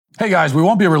Hey guys, we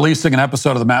won't be releasing an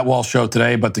episode of the Matt Walsh Show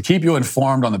today, but to keep you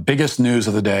informed on the biggest news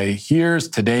of the day, here's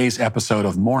today's episode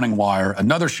of Morning Wire,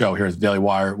 another show here at the Daily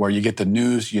Wire where you get the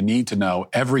news you need to know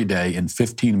every day in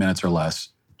 15 minutes or less.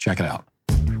 Check it out.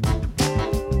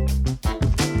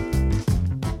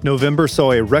 November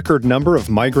saw a record number of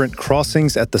migrant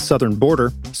crossings at the southern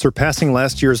border, surpassing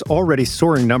last year's already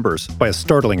soaring numbers by a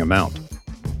startling amount.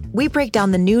 We break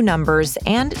down the new numbers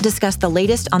and discuss the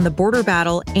latest on the border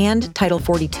battle and Title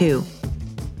 42.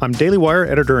 I'm Daily Wire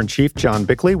Editor-in-Chief John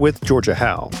Bickley with Georgia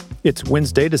Howe. It's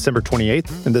Wednesday, December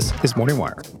 28th, and this is Morning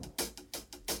Wire.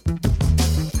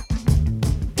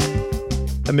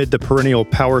 Amid the perennial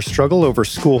power struggle over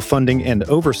school funding and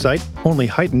oversight, only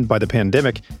heightened by the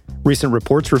pandemic, recent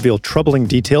reports reveal troubling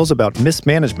details about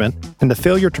mismanagement and the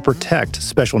failure to protect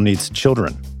special needs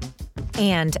children.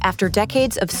 And after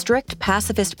decades of strict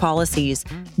pacifist policies,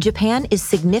 Japan is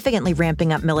significantly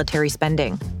ramping up military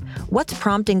spending. What's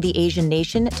prompting the Asian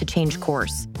nation to change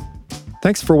course?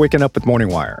 Thanks for waking up with Morning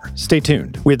Wire. Stay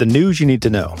tuned. We have the news you need to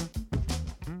know.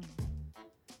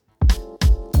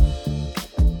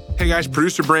 Hey guys,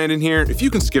 producer Brandon here. If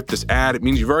you can skip this ad, it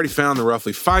means you've already found the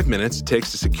roughly 5 minutes it takes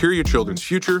to secure your children's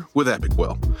future with Epic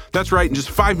Will. That's right, in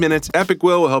just 5 minutes, Epic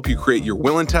Will help you create your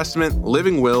will and testament,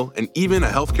 living will, and even a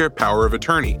healthcare power of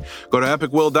attorney. Go to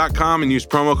epicwill.com and use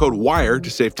promo code WIRE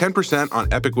to save 10%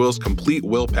 on Epic Will's complete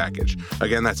will package.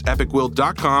 Again, that's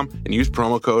epicwill.com and use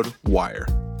promo code WIRE.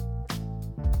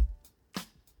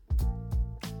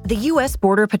 The U.S.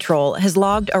 Border Patrol has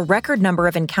logged a record number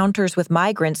of encounters with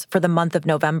migrants for the month of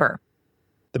November.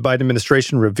 The Biden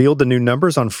administration revealed the new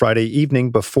numbers on Friday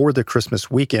evening before the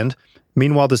Christmas weekend.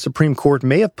 Meanwhile, the Supreme Court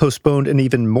may have postponed an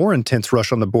even more intense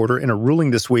rush on the border in a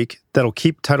ruling this week that'll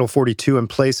keep Title 42 in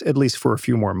place at least for a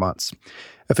few more months.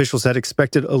 Officials had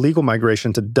expected illegal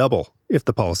migration to double if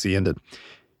the policy ended.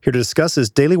 Here to discuss is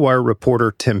Daily Wire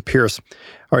reporter Tim Pierce.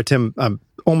 All right, Tim, I'm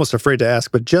almost afraid to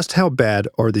ask, but just how bad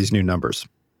are these new numbers?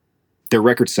 They're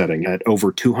record-setting at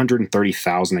over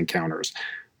 230,000 encounters.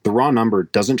 The raw number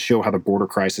doesn't show how the border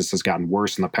crisis has gotten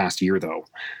worse in the past year, though.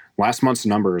 Last month's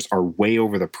numbers are way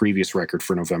over the previous record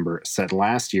for November, set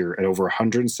last year at over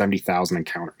 170,000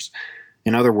 encounters.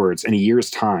 In other words, in a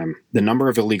year's time, the number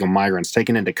of illegal migrants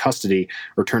taken into custody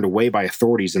or turned away by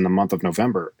authorities in the month of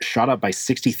November shot up by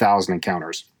 60,000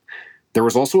 encounters. There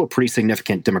was also a pretty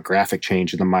significant demographic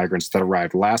change in the migrants that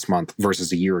arrived last month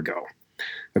versus a year ago.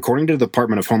 According to the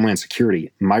Department of Homeland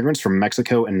Security, migrants from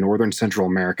Mexico and northern Central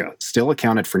America still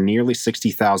accounted for nearly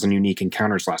 60,000 unique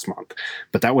encounters last month,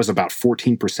 but that was about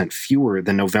 14% fewer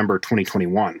than November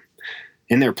 2021.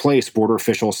 In their place, border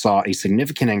officials saw a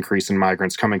significant increase in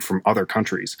migrants coming from other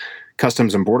countries.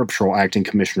 Customs and Border Patrol Acting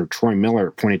Commissioner Troy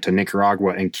Miller pointed to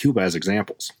Nicaragua and Cuba as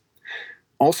examples.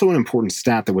 Also, an important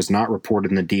stat that was not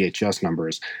reported in the DHS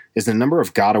numbers is the number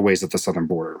of gotaways at the southern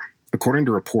border. According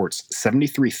to reports,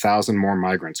 73,000 more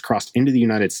migrants crossed into the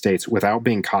United States without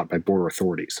being caught by border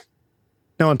authorities.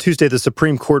 Now, on Tuesday, the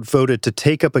Supreme Court voted to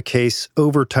take up a case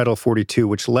over Title 42,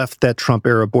 which left that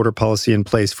Trump-era border policy in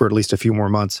place for at least a few more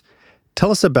months.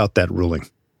 Tell us about that ruling.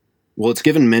 Well, it's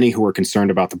given many who are concerned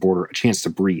about the border a chance to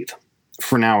breathe,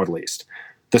 for now at least.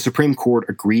 The Supreme Court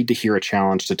agreed to hear a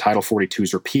challenge to Title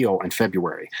 42's repeal in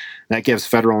February. That gives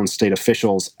federal and state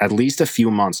officials at least a few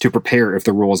months to prepare if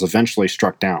the rule is eventually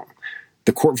struck down.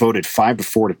 The court voted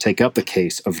 5-4 to take up the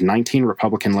case of 19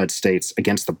 Republican-led states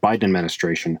against the Biden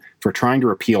administration for trying to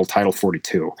repeal Title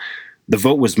 42. The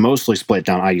vote was mostly split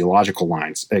down ideological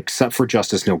lines, except for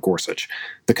Justice Neil Gorsuch.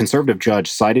 The conservative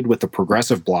judge sided with the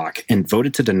progressive bloc and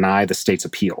voted to deny the state's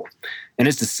appeal. In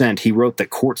his dissent, he wrote that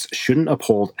courts shouldn't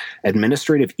uphold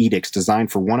administrative edicts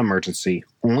designed for one emergency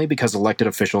only because elected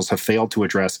officials have failed to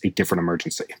address a different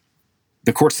emergency.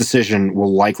 The court's decision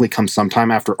will likely come sometime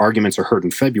after arguments are heard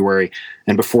in February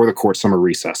and before the court's summer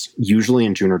recess, usually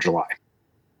in June or July.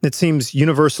 It seems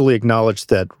universally acknowledged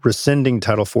that rescinding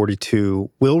Title 42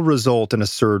 will result in a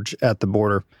surge at the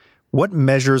border. What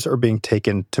measures are being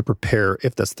taken to prepare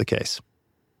if that's the case?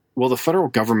 Well, the federal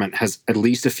government has at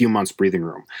least a few months' breathing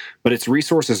room, but its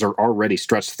resources are already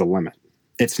stretched to the limit.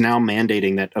 It's now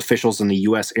mandating that officials in the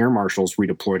U.S. Air Marshals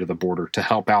redeploy to the border to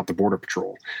help out the Border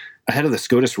Patrol. Ahead of the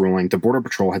SCOTUS ruling, the Border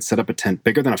Patrol had set up a tent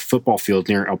bigger than a football field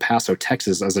near El Paso,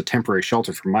 Texas, as a temporary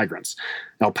shelter for migrants.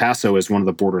 El Paso is one of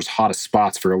the border's hottest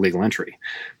spots for illegal entry.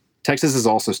 Texas has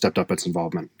also stepped up its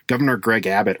involvement. Governor Greg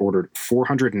Abbott ordered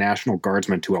 400 National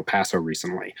Guardsmen to El Paso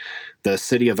recently. The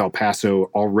city of El Paso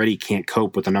already can't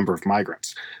cope with the number of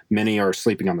migrants. Many are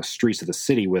sleeping on the streets of the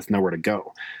city with nowhere to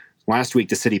go. Last week,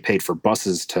 the city paid for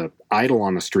buses to idle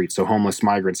on the street so homeless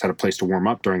migrants had a place to warm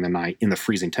up during the night in the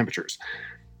freezing temperatures.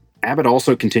 Abbott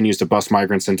also continues to bus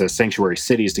migrants into sanctuary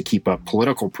cities to keep up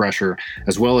political pressure,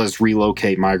 as well as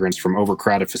relocate migrants from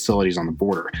overcrowded facilities on the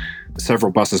border.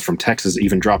 Several buses from Texas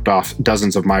even dropped off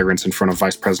dozens of migrants in front of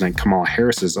Vice President Kamala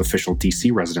Harris's official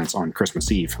D.C. residence on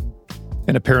Christmas Eve.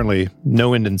 And apparently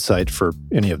no end in sight for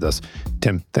any of this.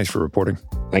 Tim, thanks for reporting.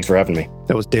 Thanks for having me.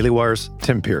 That was Daily Wire's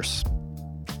Tim Pierce.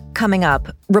 Coming up,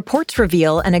 reports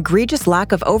reveal an egregious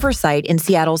lack of oversight in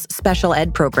Seattle's special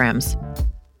ed programs.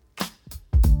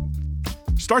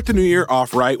 Start the new year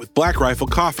off right with Black Rifle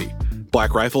Coffee.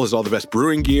 Black Rifle has all the best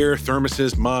brewing gear,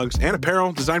 thermoses, mugs, and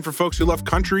apparel designed for folks who love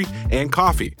country and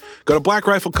coffee. Go to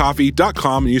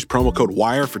blackriflecoffee.com and use promo code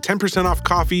WIRE for 10% off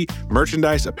coffee,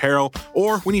 merchandise, apparel,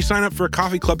 or when you sign up for a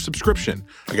coffee club subscription.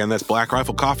 Again, that's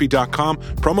blackriflecoffee.com,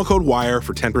 promo code WIRE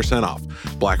for 10% off.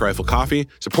 Black Rifle Coffee,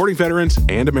 supporting veterans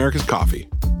and America's coffee.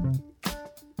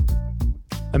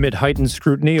 Amid heightened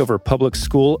scrutiny over public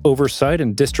school oversight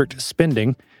and district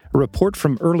spending, a report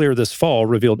from earlier this fall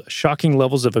revealed shocking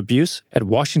levels of abuse at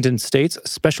Washington State's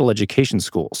special education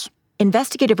schools.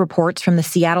 Investigative reports from the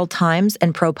Seattle Times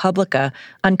and ProPublica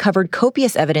uncovered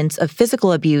copious evidence of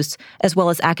physical abuse as well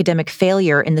as academic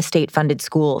failure in the state-funded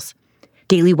schools.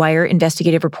 Daily Wire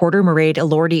investigative reporter Mairead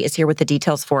Elordi is here with the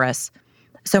details for us.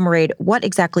 So, Mairead, what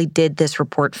exactly did this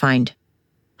report find?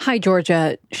 Hi,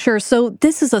 Georgia. Sure. So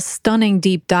this is a stunning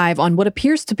deep dive on what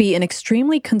appears to be an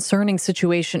extremely concerning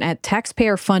situation at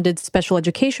taxpayer-funded special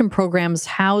education programs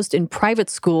housed in private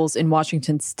schools in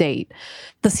Washington state.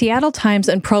 The Seattle Times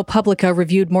and ProPublica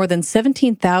reviewed more than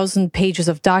 17,000 pages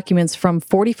of documents from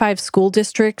 45 school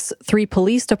districts, 3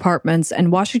 police departments,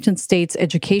 and Washington state's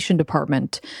education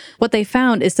department. What they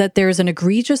found is that there is an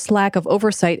egregious lack of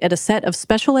oversight at a set of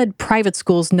special ed private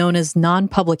schools known as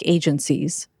non-public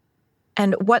agencies.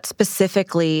 And what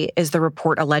specifically is the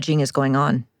report alleging is going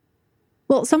on?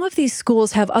 Well, some of these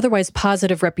schools have otherwise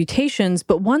positive reputations,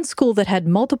 but one school that had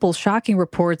multiple shocking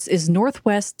reports is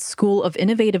Northwest School of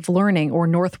Innovative Learning, or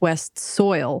Northwest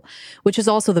SOIL, which is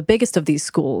also the biggest of these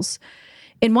schools.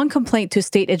 In one complaint to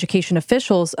state education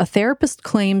officials, a therapist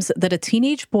claims that a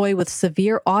teenage boy with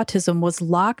severe autism was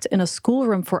locked in a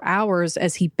schoolroom for hours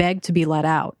as he begged to be let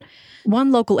out.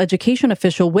 One local education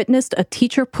official witnessed a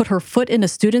teacher put her foot in a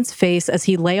student's face as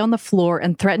he lay on the floor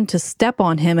and threatened to step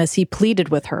on him as he pleaded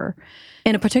with her.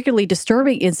 In a particularly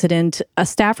disturbing incident, a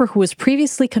staffer who was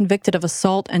previously convicted of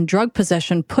assault and drug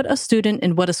possession put a student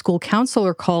in what a school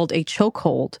counselor called a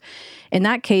chokehold. In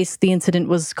that case, the incident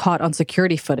was caught on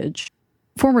security footage.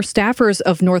 Former staffers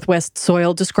of Northwest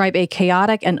SOIL describe a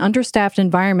chaotic and understaffed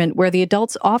environment where the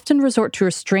adults often resort to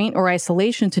restraint or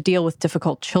isolation to deal with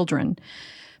difficult children.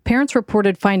 Parents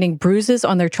reported finding bruises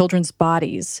on their children's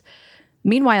bodies.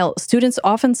 Meanwhile, students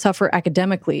often suffer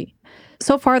academically.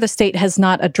 So far, the state has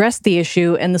not addressed the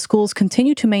issue, and the schools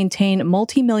continue to maintain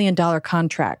multi-million-dollar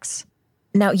contracts.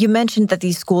 Now, you mentioned that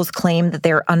these schools claim that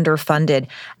they're underfunded.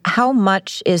 How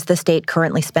much is the state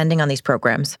currently spending on these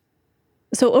programs?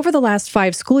 So over the last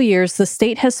 5 school years, the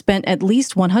state has spent at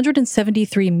least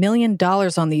 $173 million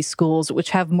on these schools, which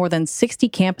have more than 60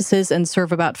 campuses and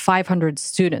serve about 500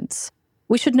 students.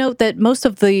 We should note that most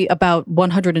of the about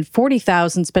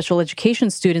 140,000 special education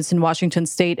students in Washington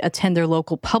state attend their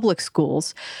local public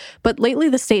schools. But lately,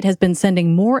 the state has been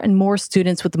sending more and more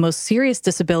students with the most serious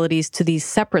disabilities to these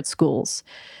separate schools.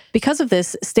 Because of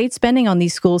this, state spending on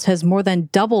these schools has more than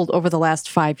doubled over the last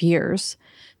 5 years.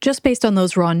 Just based on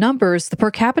those raw numbers, the per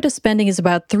capita spending is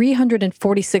about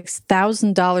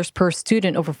 $346,000 per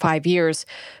student over 5 years.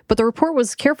 But the report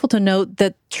was careful to note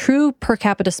that true per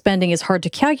capita spending is hard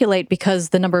to calculate because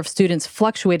the number of students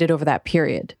fluctuated over that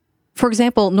period. For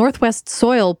example, Northwest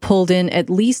SOIL pulled in at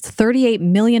least $38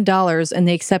 million, and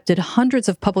they accepted hundreds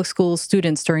of public school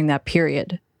students during that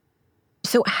period.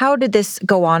 So how did this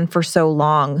go on for so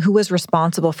long? Who was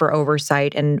responsible for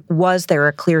oversight, and was there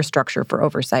a clear structure for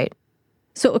oversight?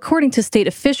 So according to state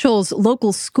officials,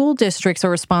 local school districts are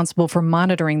responsible for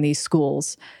monitoring these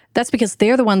schools. That's because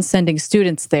they're the ones sending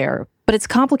students there. But it's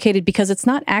complicated because it's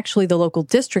not actually the local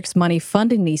district's money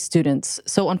funding these students.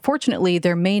 So unfortunately,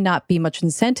 there may not be much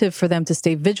incentive for them to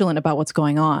stay vigilant about what's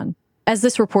going on. As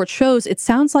this report shows, it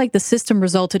sounds like the system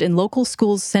resulted in local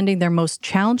schools sending their most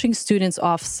challenging students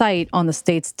off-site on the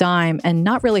state's dime and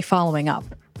not really following up.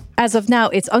 As of now,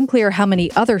 it's unclear how many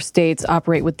other states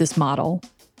operate with this model.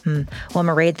 Well,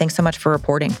 Mairead, thanks so much for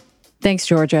reporting. Thanks,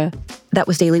 Georgia. That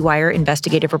was Daily Wire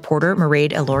investigative reporter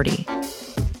Mairead Elordi.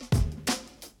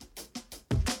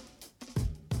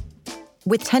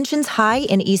 With tensions high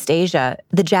in East Asia,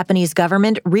 the Japanese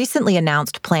government recently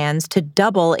announced plans to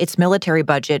double its military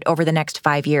budget over the next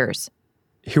 5 years.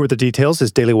 Here with the details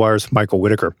is Daily Wire's Michael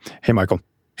Whitaker. Hey, Michael.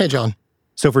 Hey, John.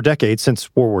 So for decades, since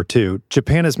World War II,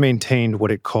 Japan has maintained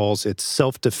what it calls its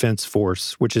self-defense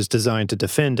force, which is designed to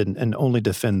defend and only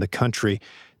defend the country.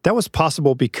 That was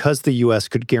possible because the U.S.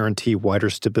 could guarantee wider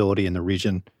stability in the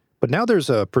region. But now there's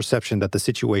a perception that the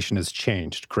situation has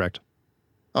changed, correct?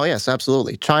 Oh, yes,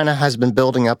 absolutely. China has been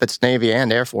building up its Navy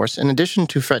and Air Force. In addition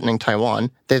to threatening Taiwan,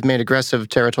 they've made aggressive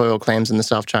territorial claims in the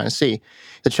South China Sea.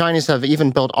 The Chinese have even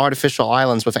built artificial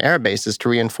islands with air bases to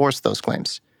reinforce those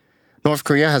claims. North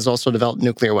Korea has also developed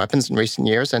nuclear weapons in recent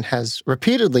years and has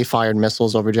repeatedly fired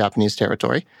missiles over Japanese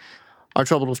territory. Our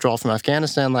troubled withdrawal from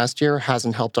Afghanistan last year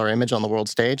hasn't helped our image on the world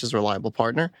stage as a reliable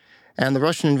partner, and the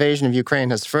Russian invasion of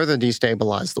Ukraine has further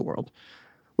destabilized the world.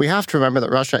 We have to remember that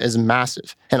Russia is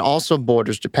massive and also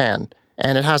borders Japan,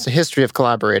 and it has a history of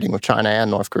collaborating with China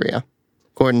and North Korea.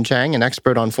 Gordon Chang, an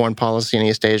expert on foreign policy in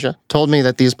East Asia, told me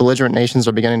that these belligerent nations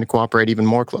are beginning to cooperate even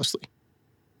more closely.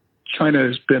 China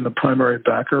has been the primary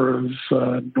backer of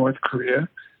North Korea,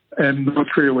 and North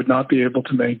Korea would not be able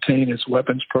to maintain its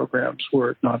weapons programs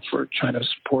were it not for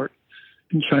China's support.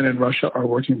 And China and Russia are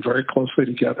working very closely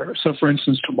together. So, for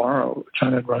instance, tomorrow,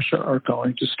 China and Russia are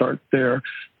going to start their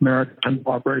Maritime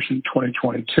Cooperation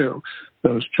 2022,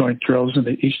 those joint drills in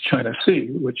the East China Sea,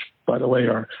 which, by the way,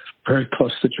 are very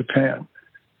close to Japan.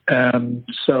 And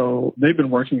so they've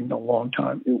been working a long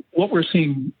time. What we're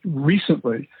seeing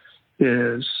recently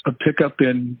is a pickup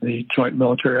in the joint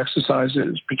military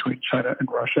exercises between China and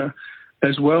Russia,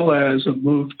 as well as a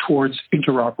move towards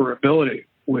interoperability,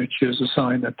 which is a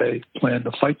sign that they plan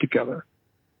to fight together.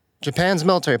 Japan's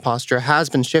military posture has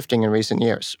been shifting in recent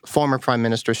years. Former Prime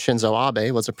Minister Shinzo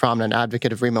Abe was a prominent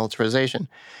advocate of remilitarization,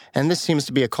 and this seems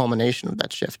to be a culmination of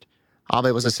that shift.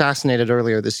 Abe was assassinated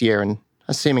earlier this year in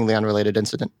a seemingly unrelated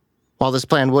incident. While this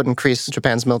plan would increase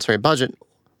Japan's military budget,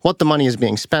 what the money is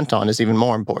being spent on is even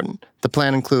more important. The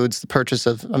plan includes the purchase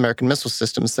of American missile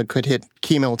systems that could hit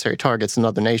key military targets in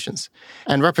other nations,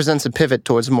 and represents a pivot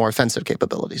towards more offensive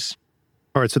capabilities.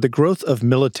 All right, so the growth of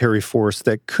military force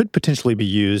that could potentially be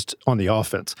used on the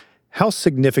offense, how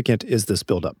significant is this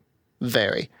buildup?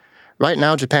 Very. Right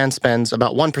now, Japan spends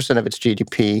about 1% of its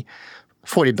GDP,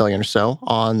 40 billion or so,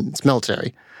 on its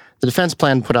military. The defense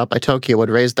plan put out by Tokyo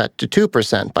would raise that to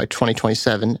 2% by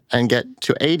 2027 and get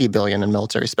to 80 billion in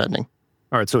military spending.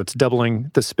 All right, so it's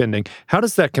doubling the spending. How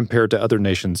does that compare to other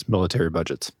nations' military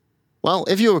budgets? Well,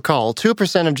 if you recall,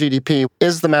 2% of GDP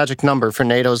is the magic number for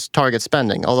NATO's target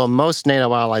spending, although most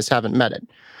NATO allies haven't met it,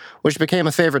 which became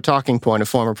a favorite talking point of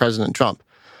former President Trump,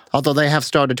 although they have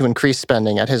started to increase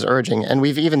spending at his urging, and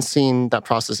we've even seen that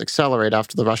process accelerate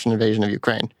after the Russian invasion of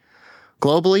Ukraine.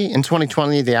 Globally, in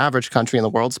 2020, the average country in the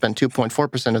world spent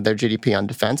 2.4% of their GDP on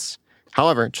defense.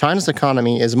 However, China's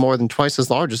economy is more than twice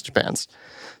as large as Japan's,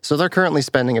 so they're currently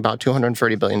spending about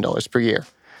 $230 billion per year.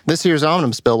 This year's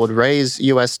omnibus bill would raise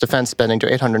U.S. defense spending to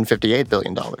 $858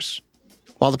 billion.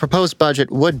 While the proposed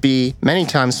budget would be many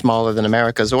times smaller than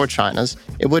America's or China's,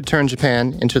 it would turn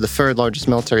Japan into the third largest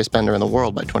military spender in the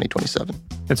world by 2027.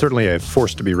 And certainly a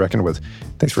force to be reckoned with.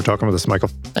 Thanks for talking with us, Michael.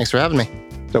 Thanks for having me.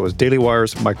 That was Daily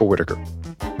Wire's Michael Whitaker.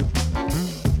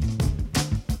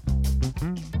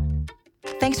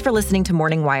 Thanks for listening to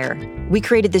Morning Wire. We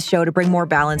created this show to bring more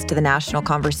balance to the national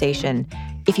conversation.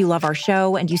 If you love our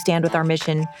show and you stand with our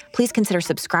mission, please consider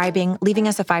subscribing, leaving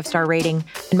us a 5-star rating,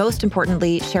 and most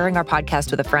importantly, sharing our podcast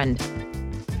with a friend.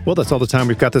 Well, that's all the time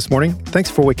we've got this morning.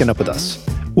 Thanks for waking up with us.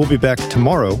 We'll be back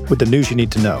tomorrow with the news you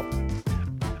need to know.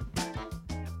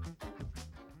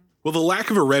 Will the lack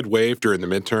of a red wave during the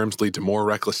midterms lead to more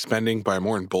reckless spending by a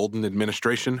more emboldened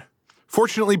administration?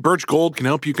 Fortunately, Birch Gold can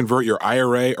help you convert your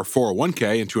IRA or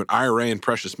 401k into an IRA in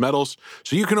precious metals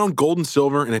so you can own gold and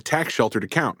silver in a tax-sheltered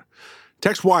account.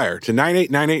 Text WIRE to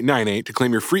 989898 to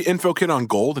claim your free info kit on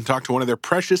gold and talk to one of their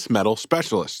precious metal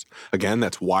specialists. Again,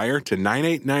 that's WIRE to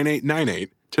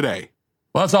 989898 today.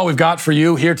 Well, that's all we've got for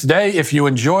you here today. If you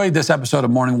enjoyed this episode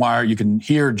of Morning Wire, you can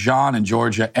hear John and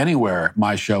Georgia anywhere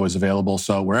my show is available.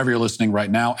 So wherever you're listening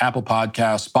right now, Apple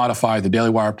Podcasts, Spotify, the Daily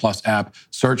Wire Plus app,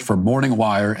 search for Morning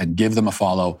Wire and give them a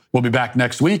follow. We'll be back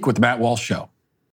next week with the Matt Walsh Show.